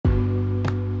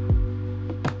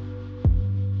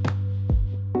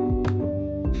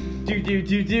This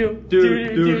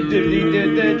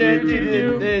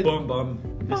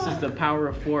is the Power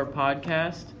of Four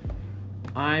podcast.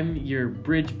 I'm your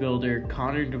bridge builder,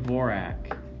 Connor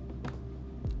Dvorak.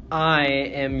 I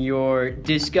am your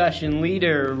discussion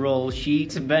leader, roll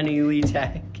sheets, Benny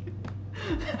Letak.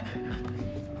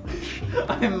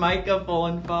 I'm Micah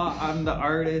Fullinfaw. I'm the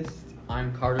artist.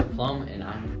 I'm Carter Plum, and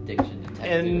I'm the diction detective.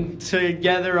 And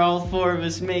together, all four of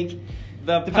us make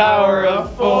The Power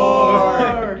of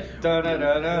Four. Da da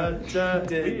da da. We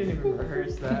didn't even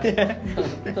rehearse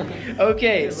that.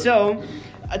 Okay, so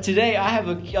today I have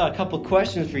a couple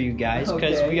questions for you guys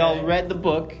because we all read the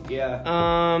book.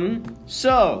 Yeah.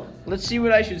 So let's see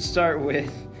what I should start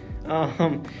with.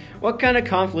 What kind of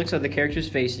conflicts are the characters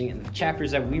facing in the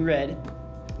chapters that we read?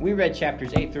 We read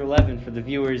chapters 8 through 11 for the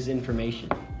viewers' information.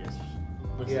 Yes,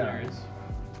 listeners.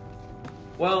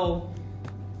 Well,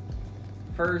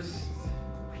 first,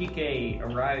 PK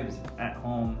arrives at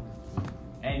home,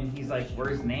 and he's like,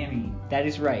 "Where's Nanny?" That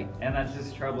is right. And that's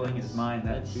just troubling his mind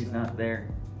that she's not there.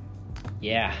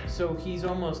 Yeah. So he's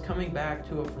almost coming back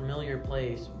to a familiar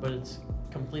place, but it's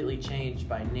completely changed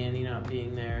by Nanny not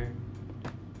being there,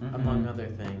 among other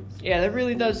things. Yeah, that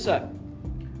really does suck.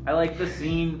 I like the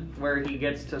scene where he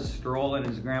gets to stroll in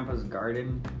his grandpa's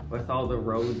garden with all the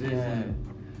roses and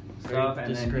stuff,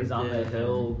 and then he's on the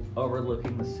hill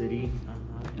overlooking the city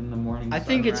in the morning. I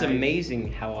think it's sunrise.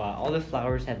 amazing how all the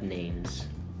flowers have names.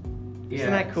 Yeah,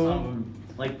 Isn't that cool?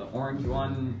 Like the orange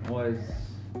one was,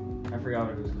 I forgot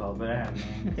what it was called, but it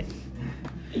had names.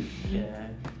 Yeah.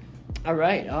 All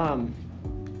right.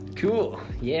 Cool.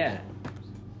 Yeah.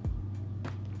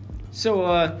 So,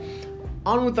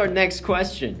 on with our next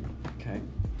question. Okay.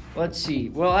 Let's see.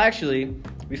 Well, actually,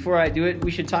 before I do it,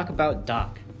 we should talk about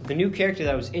Doc, the new character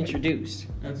that was introduced.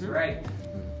 That's right.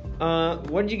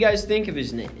 What did you guys think of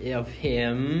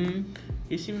him?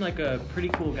 He seemed like a pretty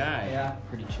cool guy. Yeah.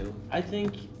 Pretty chill. I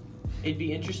think it'd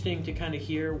be interesting to kind of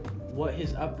hear what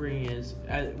his upbringing is.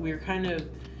 We kind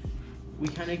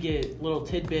of get little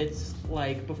tidbits,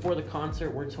 like before the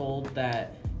concert we're told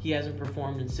that he hasn't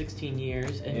performed in 16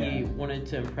 years and he wanted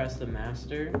to impress the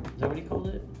master. Is that what he called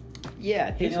it? Yeah,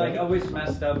 I think He always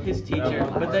messed up His teacher,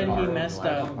 but then he messed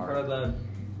up. for the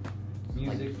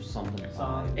music Like something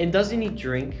song. And doesn't he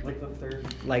drink? Like the third.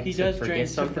 Like He to does forget drink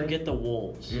something? to forget the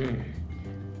wolves. Mm.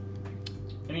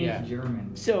 And he's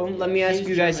German. So let me ask He's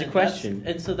you guys a German. question.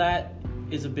 And so that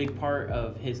is a big part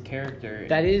of his character.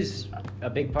 That is a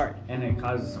big part. And it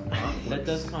causes some conflict. That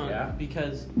does count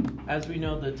because, as we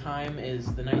know, the time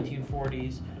is the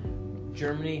 1940s.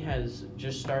 Germany has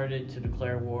just started to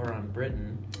declare war on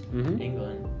Britain,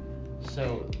 England.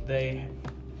 So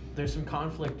there's some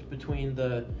conflict between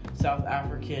the South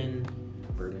African,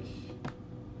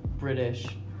 British,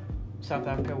 South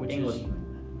Africa, which is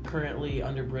currently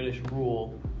under British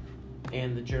rule,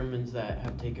 and the Germans that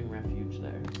have taken refuge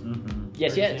there.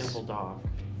 Yes, For yes. example, Doc.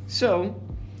 So,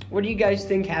 what do you guys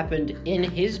think happened in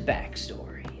his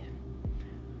backstory?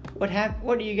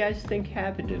 What do you guys think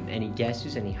happened to him? Any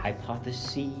guesses? Any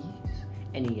hypotheses?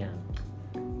 Any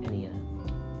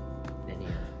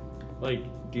Like,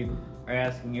 are you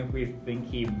asking if we think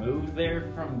he moved there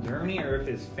from Germany or if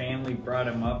his family brought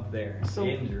him up there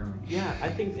in Germany? Yeah, I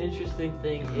think the interesting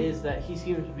thing is that he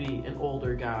seems to be an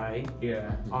older guy,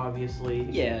 Yeah. obviously.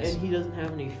 Yes. And he doesn't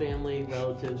have any family,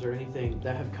 relatives, or anything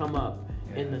that have come up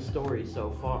in the story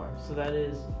so far. So that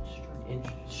is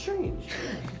strange.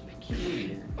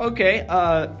 Peculiar. Okay,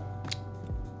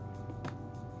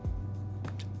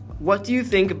 what do you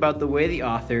think about the way the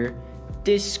author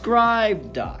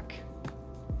described Doc?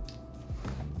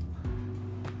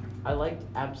 I liked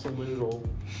absolutal.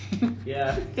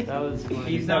 Yeah. That was funny.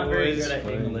 He's not very was good at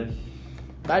funny. English.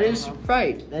 That is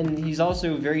right, and he's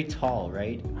also very tall,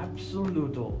 right?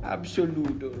 Absoluto.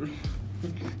 Absolute.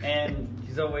 And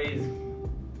he's always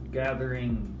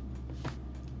gathering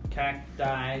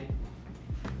cacti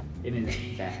in his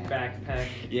backpack.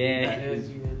 Yeah. That is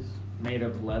made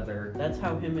of leather. That's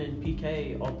how him and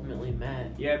PK ultimately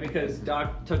met. Yeah, because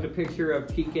Doc took a picture of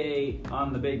PK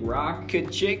on the big rock.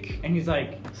 Good chick. And he's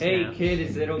like, "Hey Snap. kid,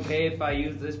 is it okay if I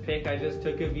use this pic I just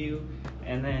took of you?"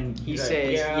 And then He he's like,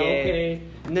 says, "Yeah, yeah." okay."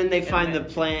 And then they And find then the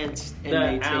plants and The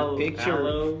they take pictures.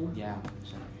 aloe. Yeah.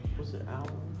 Was it aloe?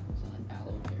 Like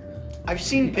aloe vera. I've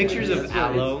seen pictures of That's what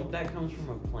aloe. That comes from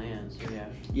a plant, so yeah.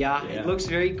 Yeah, Yeah. it looks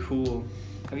very cool.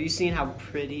 Have you seen how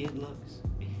pretty it looks?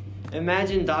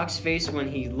 Imagine Doc's face when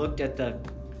he looked at the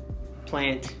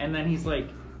plant. And then he's like,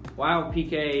 "Wow,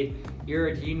 PK, you're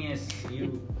a genius.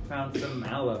 You found some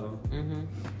aloe."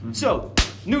 So,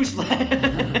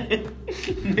 newsflash.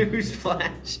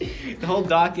 Newsflash. The whole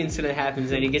Doc incident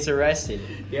happens and he gets arrested.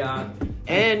 Yeah.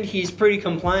 And he's pretty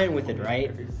compliant with it,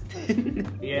 right?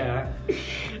 Yeah.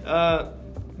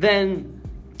 Then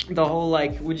the whole,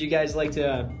 like, would you guys like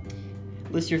to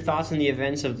list your thoughts on the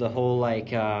events of the whole, like,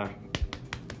 Trial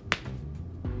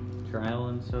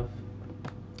and stuff.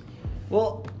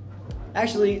 well,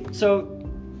 actually, so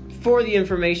for the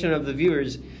information of the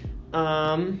viewers,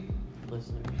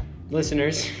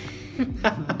 listeners,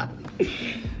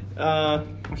 Are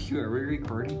we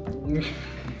recording?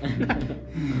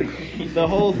 the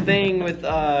whole thing with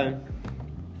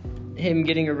him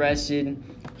getting arrested,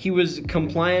 he was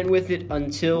compliant with it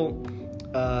until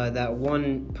that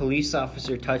one police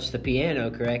officer touched the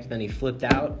piano, correct? Then he flipped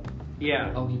out.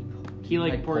 Yeah. Oh, He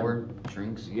like poured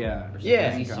drinks. Yeah. Or something.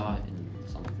 Yeah. He saw it in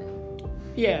something.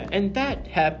 Yeah, and that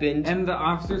happened. And the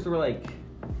officers were like,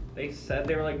 they said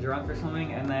they were like drunk or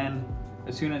something, and then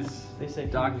as soon as They said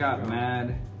he Doc was got drunk.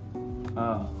 mad,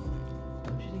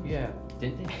 Don't you think? Yeah.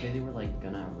 Didn't they say they were like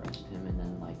gonna arrest him and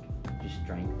then like just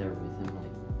drank there with him?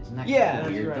 Like, isn't that Yeah. kind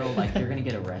of weird That's right. though? Like they're gonna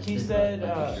get arrested. He but, said,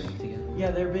 like, just drink together.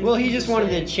 Yeah, they're basically Well, he just wanted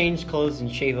to saying- change clothes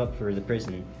and shave up for the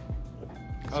prison.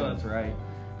 oh, that's right.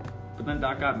 But then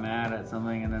Doc got mad at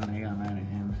something, and then they got mad at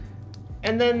him.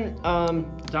 And then,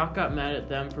 Doc got mad at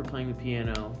them for playing the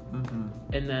piano, Mm-hmm.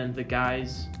 and then the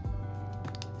guys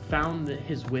found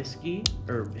his whiskey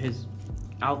or his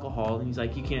alcohol, and he's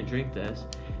like, "You can't drink this."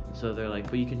 And so they're like,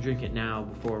 "But you can drink it now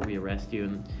before we arrest you."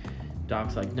 And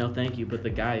Doc's like, "No, thank you." But the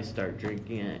guys start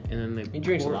drinking it, and then they He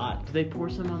drinks a lot. Did they pour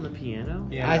some on the piano?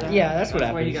 Yeah. that's what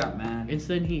why he happens. got mad. And so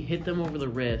then he hit them over the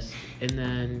wrist, and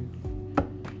then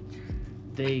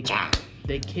they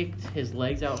kicked his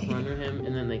legs out from under him,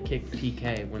 and then they kicked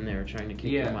PK when they were trying to kick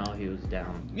him Yeah. while he was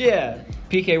down. Yeah,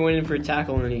 PK went in for a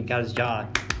tackle and he got his jaw.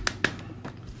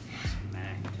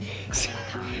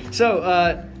 So,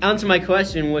 on to my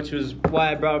question, which was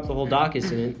why I brought up the whole Doc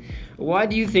incident. Why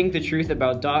do you think the truth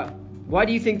about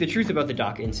the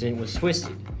Doc incident was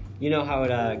twisted? You know how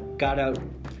it got out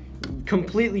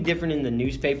completely different in the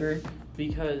newspaper?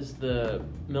 Because the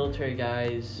military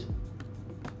guys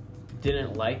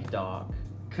didn't like Doc.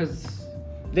 Because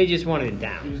They just wanted it he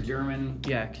down. was German.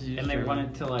 Yeah, because And they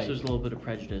wanted to, like- So there's a little bit of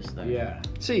prejudice there. Yeah.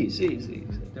 See.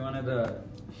 They wanted to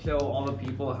show all the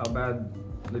people how bad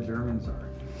the Germans are.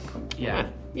 Yeah.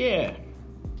 Yeah.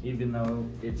 Even though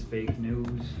it's fake news.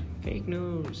 Fake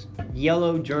news.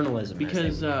 Yellow journalism. as they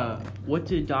Because would call it. what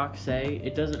did Doc say?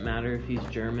 It doesn't matter if he's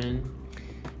German.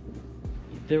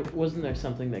 Wasn't there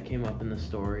something that came up in the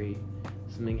story?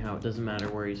 Something how it doesn't matter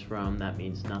where he's from. That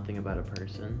means nothing about a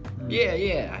person.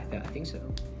 Yeah, I think so.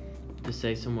 To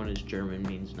say someone is German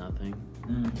means nothing.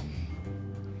 Mm.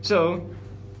 So,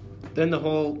 then the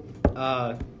whole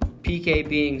PK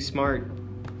being smart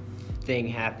thing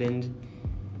happened.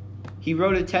 He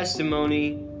wrote a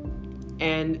testimony,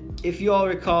 and if you all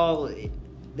recall,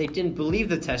 they didn't believe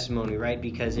the testimony, right?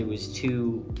 Because it was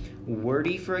too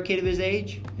wordy for a kid of his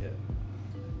age. Yeah.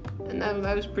 And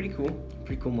that was pretty cool.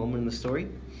 Pretty cool moment in the story.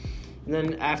 And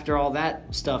then after all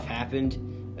that stuff happened,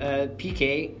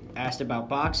 PK asked about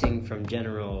boxing from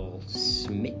General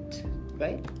Smith,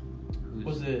 right?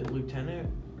 Was it Lieutenant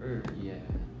or? Yeah.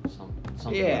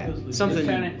 Something. Yeah, Lieutenant something.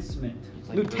 Lieutenant Smith. It's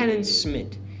like Lieutenant really-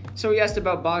 Smith. So he asked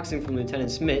about boxing from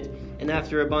Lieutenant Smith, and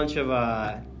after a bunch of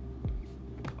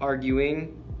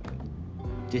arguing,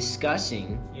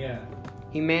 discussing, Yeah.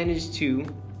 he managed to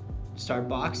start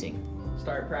boxing.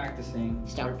 Start practicing.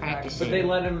 Start practicing. But they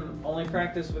let him only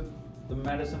practice with the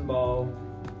medicine ball.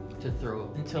 to throw.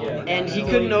 Until Yeah. And he So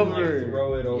couldn't can, like, over-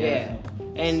 throw it over. Yeah.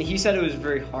 something. And he said it was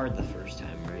very hard the first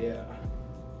time, right? Yeah.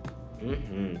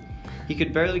 Mm-hmm. He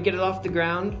could barely get it off the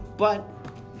ground, but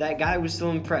that guy was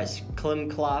still impressed. Clip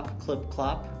clop. Plum.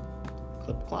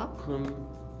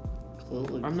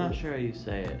 I'm not sure how you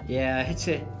say it, Yeah,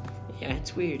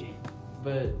 it's weird.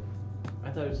 but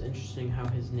I thought it was interesting how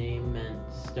his name meant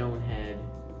Stonehead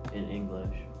in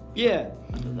English. Yeah.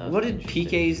 I thought that was What did interesting.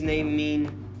 PK's name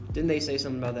mean? Didn't they say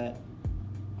something about that?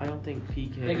 I don't think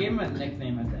PK. They gave him a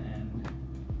nickname at the end.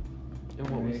 And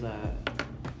what was that?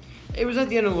 It was at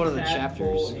the end of one of the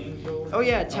Tadpole chapters. Angel. Oh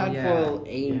yeah, Oh, Tadpole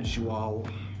yeah. Angel.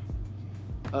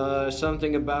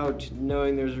 Something about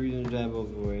knowing there's a reason to Tadpole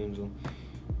for Angel.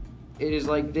 It is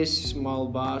like this small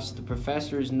boss. The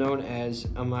professor is known as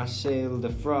Marcel the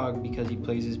Frog because he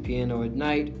plays his piano at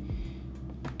night.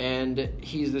 And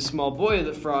he's the small boy of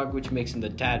the frog, which makes him the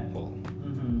tadpole.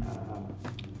 Mhm.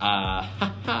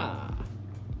 Ha ha.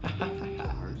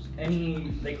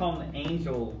 And they call him the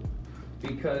Angel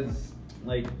because,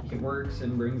 like, he works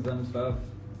and brings them stuff,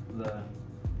 the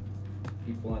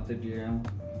people at the jail,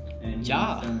 and he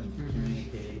Ja. lets them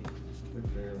communicate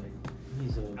with their, like,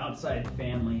 He's a outside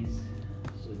families.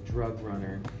 drug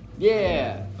runner.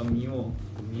 Yeah. A mule.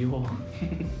 Mule.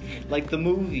 Like the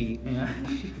movie. Yeah.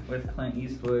 With Clint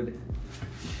Eastwood.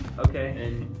 Okay.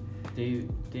 And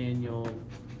Daniel.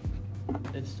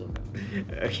 It's still going.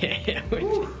 Okay.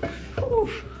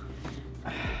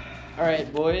 All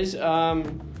right, boys.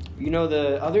 You know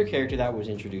the other character that was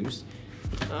introduced,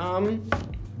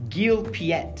 Gil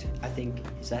Piet, I think.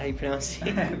 Is that how you pronounce I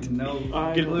it? have no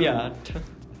Gil clue. Piet.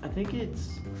 I think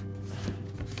it's.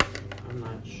 I'm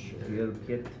not sure. Real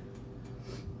kid.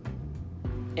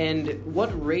 And what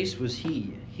race was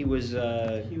he? He was.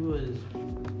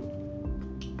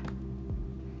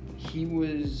 He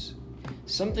was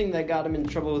something that got him in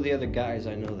trouble with the other guys.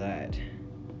 I know that.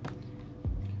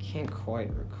 Can't quite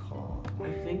recall.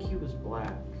 I think he was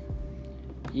black.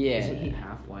 Yeah. Isn't he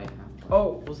half white, half black?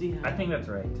 Oh, Was he? I think that's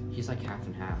right. He's like half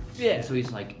and half. Yeah. And so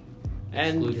he's like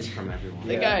And excluded from everyone.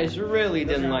 the Yeah. guys really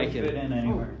Doesn't didn't like really fit him. in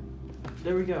anywhere.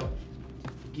 There we go.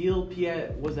 Gil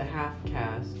Piet was a half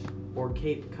caste or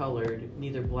cape colored,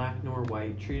 neither black nor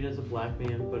white, treated as a black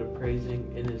man, but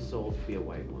appraising in his soul to be a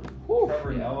white one. Whew.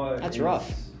 Trevor Noah That's is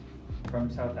rough.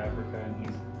 from South Africa, and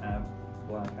he's half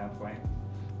black, half white.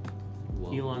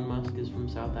 Whoa. Elon Musk is from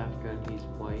South Africa and he's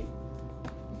white.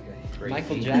 Okay.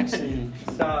 Michael Jackson.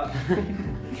 Stop.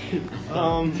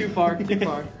 Too far, too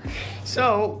far.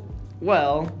 So,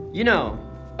 well, you know,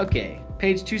 okay,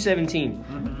 page 217.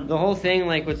 Mhm. The whole thing,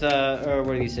 like with or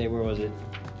what did he say? Where was it?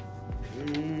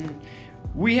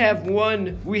 We have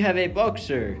a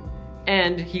boxer,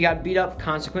 and he got beat up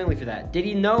consequently for that. Did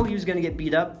he know he was going to get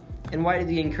beat up, and why did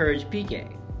he encourage PK?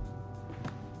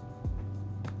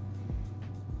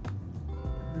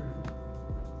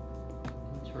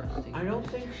 Interesting. I don't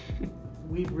think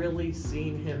we've really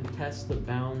seen him test the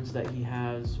bounds that he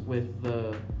has with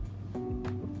the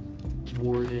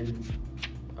warden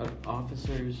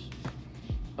officers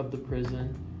of the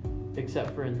prison,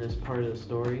 except for in this part of the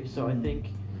story. So I think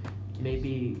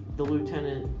maybe the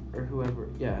lieutenant or whoever,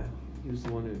 yeah, he was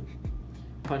the one who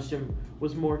punched him,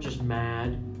 was more just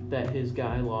mad that his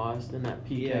guy lost and that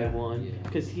PK Yeah. won. Yeah.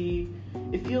 Because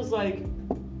it feels like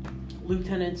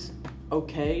Lieutenant's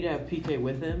okay to have PK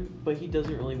with him, but he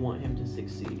doesn't really want him to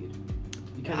succeed.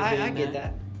 You kind of I get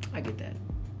that. I get that.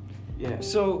 Yeah.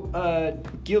 So,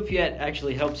 Gil Piet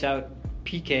actually helps out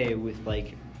PK with,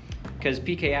 like, because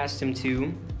PK asked him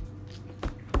to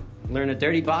learn a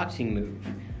dirty boxing move,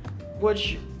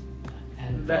 which,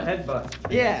 The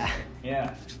headbutt. yeah,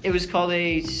 Yeah. it was called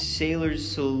a sailor's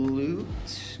salute.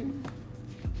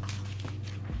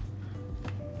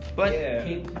 But, Yeah.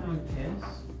 Cape Town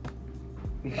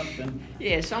Piss. Something.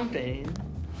 yeah, something.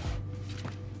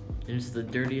 It's the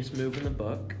dirtiest move in the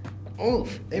book.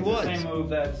 Oof, it It's was. the same move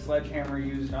that Sledgehammer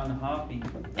used on Hoppy.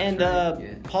 And right,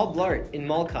 yeah. Paul Blart in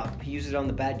Mall Cop, he used it on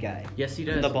the bad guy Yes, he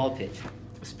in does. the ball pit.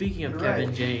 Speaking of You're Kevin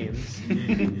right. James,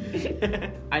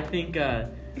 I think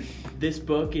this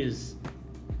book is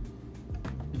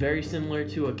very similar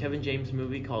to a Kevin James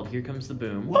movie called Here Comes the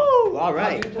Boom. Woo! All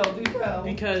right. Do tell.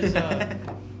 Because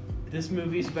this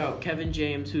movie's about Kevin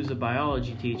James, who's a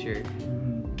biology teacher.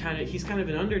 He's kind of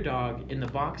an underdog in the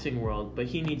boxing world, but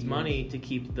he needs money to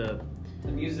keep the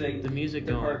music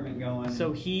going. going.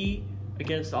 So he,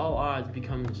 against all odds,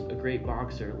 becomes a great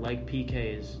boxer, like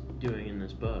PK is doing in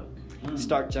this book.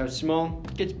 Starts out small,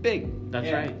 gets big. That's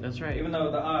Yeah. right. That's right. Even though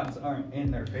the odds aren't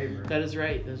in their favor. That is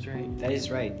right. That's right. That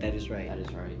is right. That is right. That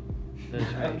is right.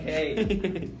 That's right. Okay.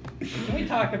 Can we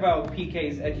talk about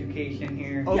PK's education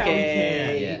here?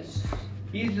 Okay. Yes.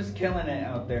 He's just killing it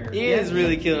out there. He is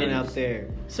really killing it Yes. out there.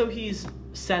 So he's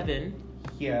 7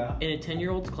 Yeah. in a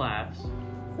 10-year-old's class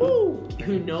Woo!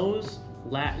 who knows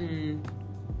Latin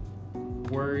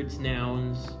words,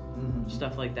 nouns,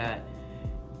 stuff like that,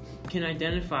 can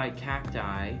identify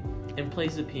cacti, and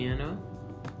plays the piano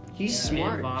He's Yeah.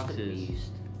 smart. and boxes.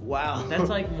 Beast. Wow. That's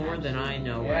like more than I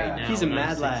know Yeah. right now. He's a when I'm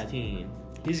mad lad. 16.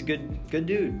 He's a good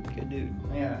dude. Good dude.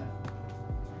 Yeah.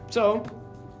 So,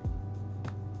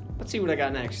 let's see what I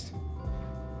got next.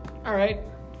 All right.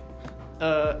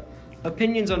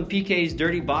 Opinions on PK's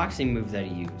dirty boxing move that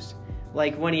he used,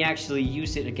 like when he actually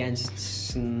used it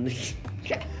against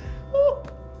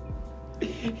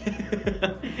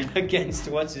against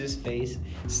what's his face,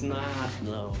 Snot.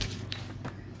 No.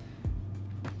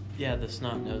 Yeah, the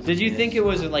snot nose. Did you think it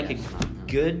was like a Yeah, snot-nosed.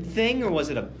 good thing or was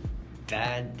it a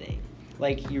bad thing?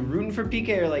 Like you rooting for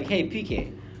PK or like, hey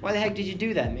PK, why the heck did you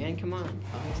do that, man? Come on,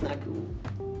 it's not cool.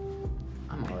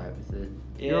 I'm alright with it.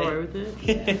 You're alright with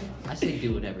it? Yeah. I say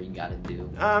do whatever you gotta do.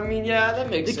 I mean, yeah, that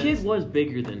makes The sense. kid was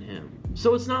bigger than him.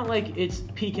 So it's not like it's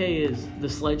PK is the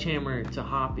Sledgehammer to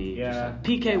Hoppy. Yeah.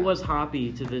 PK was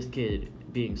Hoppy to this kid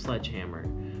being Sledgehammer.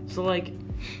 So like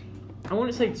I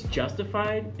wouldn't say it's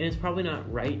justified, and it's probably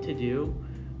not right to do,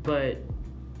 but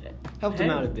Helped him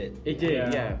out a bit. It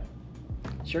did, yeah.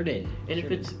 Sure did. And if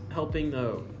it's helping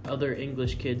the other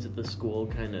English kids at the school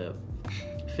kind of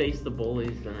face the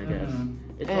bullies, then I guess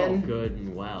it's all good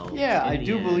and well. Yeah, I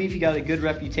do believe he got a good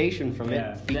reputation from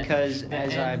Yeah. it because,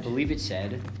 as I end- believe it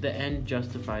said, The end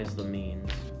justifies the means.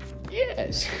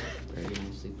 yes. Very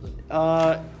nicely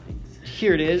put.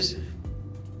 Here it is.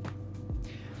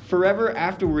 Forever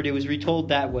afterward, it was retold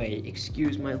that way.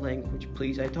 Excuse my language,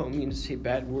 please. I don't mean to say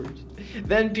bad words.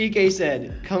 Then PK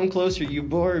said, "Come closer, you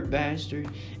bored bastard."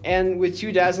 And with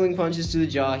 2 dazzling punches to the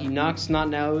jaw, he knocked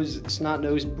snot-nosed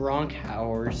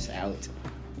Bronkhorst out.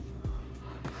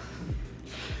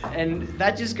 And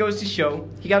that just goes to show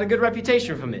he got a good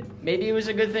reputation from it. Maybe it was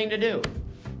a good thing to do.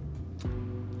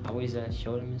 Always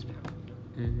showed him his power.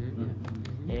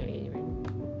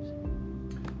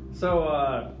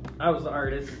 So, I was the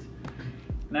artist.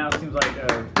 Now it seems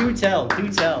like Do tell.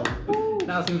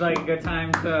 now it seems like a good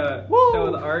time to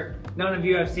show the art. None of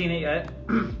you have seen it yet.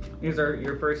 These are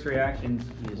your first reactions.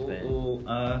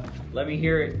 Let me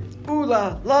hear it. Ooh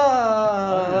la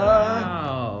la!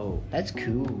 Wow. That's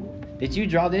cool. Did you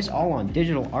draw this all on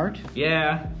digital art?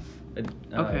 Yeah.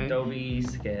 Okay. Adobe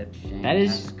Sketch. Dang, That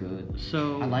is- that's good.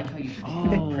 So I like how you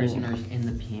put prisoners in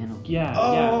the piano. Yeah.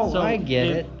 Oh, So I get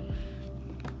it.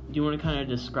 Do you want to kind of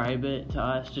describe it to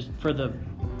us, just for the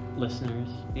listeners?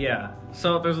 Yeah.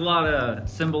 So there's a lot of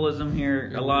symbolism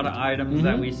here, a lot of items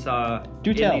that we saw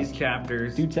Do in tell. these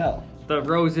chapters. Do tell. The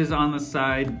roses on the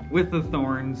side with the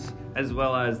thorns, as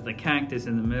well as the cactus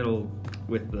in the middle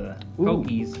with the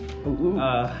pokies. Ooh.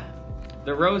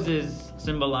 The roses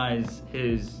symbolize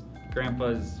his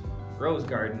grandpa's rose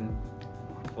garden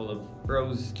full of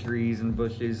rose trees and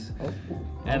bushes.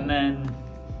 And then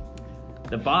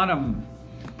the bottom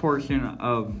portion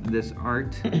of this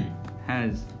art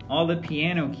has all the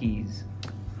piano keys.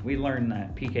 We learned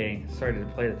that PK started to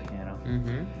play the piano.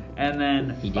 And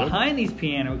then He did? behind these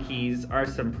piano keys are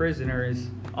some prisoners,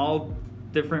 all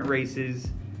different races,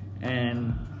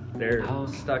 and they're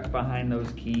stuck behind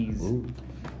those keys.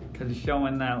 Because it's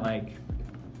showing that, like,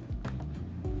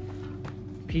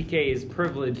 PK is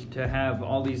privileged to have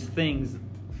all these things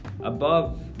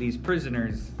above these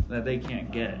prisoners that they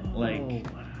can't get. Like,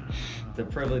 the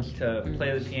privilege to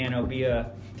play the piano, be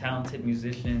a talented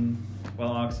musician,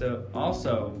 while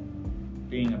also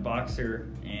being a boxer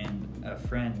and a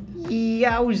friend.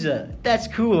 Yowza. That's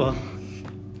cool.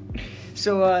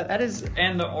 So, that is...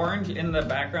 And the orange in the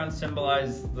background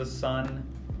symbolizes the sun,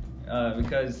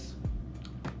 because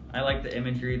I like the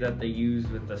imagery that they use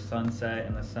with the sunset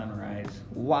and the sunrise.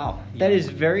 Wow. That is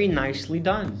very nicely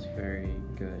done. It's very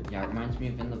good. Yeah, it reminds me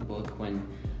of in the book when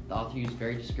the author used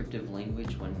very descriptive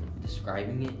language when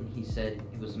describing it, and he said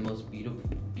it was the most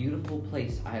beautiful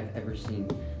place I have ever seen.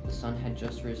 The sun had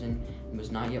just risen and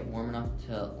was not yet warm enough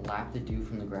to lap the dew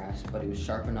from the grass, but it was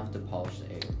sharp enough to polish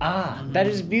the air. That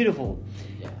is beautiful.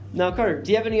 Yeah. Now, Carter,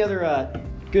 do you have any other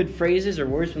good phrases or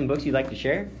words from the books you'd like to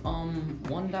share?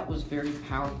 One that was very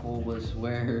powerful was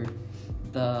where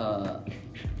the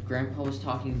grandpa was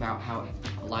talking about how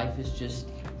life is just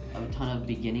a ton of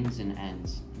beginnings and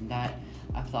ends. And that,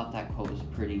 I thought that quote was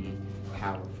pretty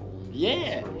powerful and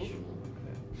inspirational.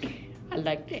 I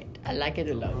liked it. I like it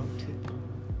a lot.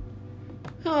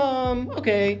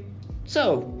 Okay.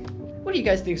 So, what do you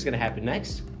guys think is going to happen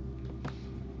next?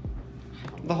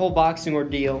 The whole boxing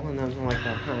ordeal and then like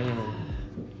that. I don't know.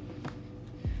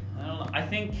 I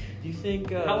think. Do you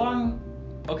think? How long?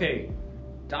 Okay,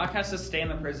 Doc has to stay in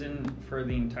the prison for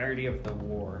the entirety of the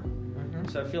war,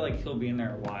 so I feel like he'll be in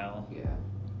there a while. Yeah.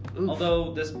 Oof.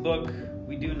 Although this book,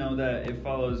 we do know that it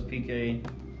follows PK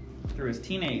through his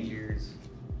teenage years,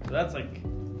 so that's like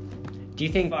Do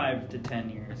you think 5 to 10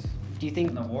 years. Do you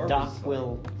think The war Doc was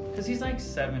will? Because he's like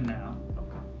 7 now.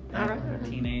 All right.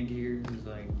 Teenage years is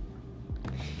like.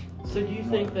 So do you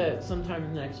think that sometime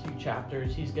in the next few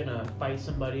chapters he's gonna fight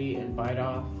somebody and bite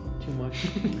off too much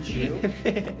chew?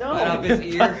 No, Bite off his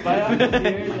ear. Bite off his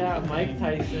ear. Yeah, Mike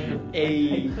Tyson.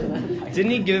 Hey,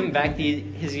 didn't he give him back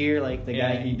his ear like the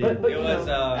guy? he did. But it you was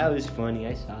That was funny.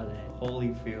 I saw that.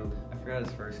 Holyfield. I forgot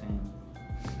his first name.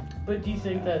 But do you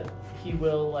think that he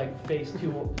will like face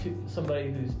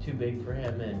somebody who's too big for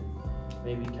him and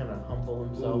maybe kind of humble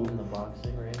himself in the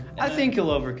boxing ring? I think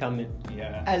he'll overcome it.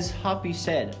 Yeah. As Hoppy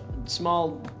said,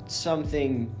 small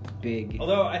something big.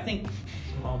 Although I think.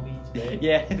 Small beats big.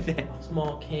 Yeah.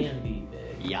 Small can be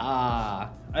big. Yeah.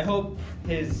 I hope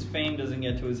his fame doesn't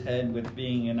get to his head with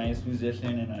being a nice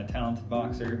musician and a talented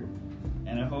boxer.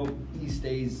 And I hope he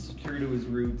stays true to his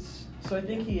roots. So I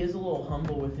think he is a little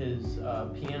humble with his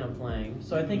piano playing.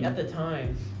 So I think at the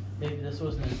time, maybe this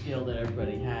wasn't a skill that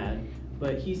everybody had,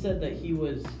 but he said that he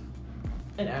was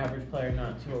an average player,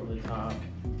 not too over the top.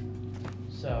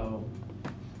 So.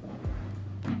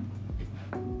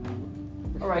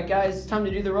 All right, guys, it's time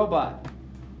to do the robot.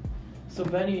 So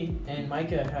Benny and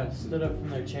Micah have stood up from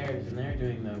their chairs and they're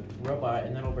doing the robot,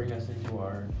 and that'll bring us into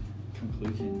our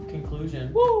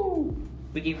conclusion. Woo!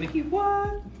 Wiki wiki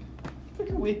what?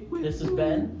 Wiki wiki. This has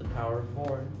been the Power of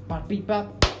 4. Bop beep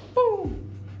bop. Boom.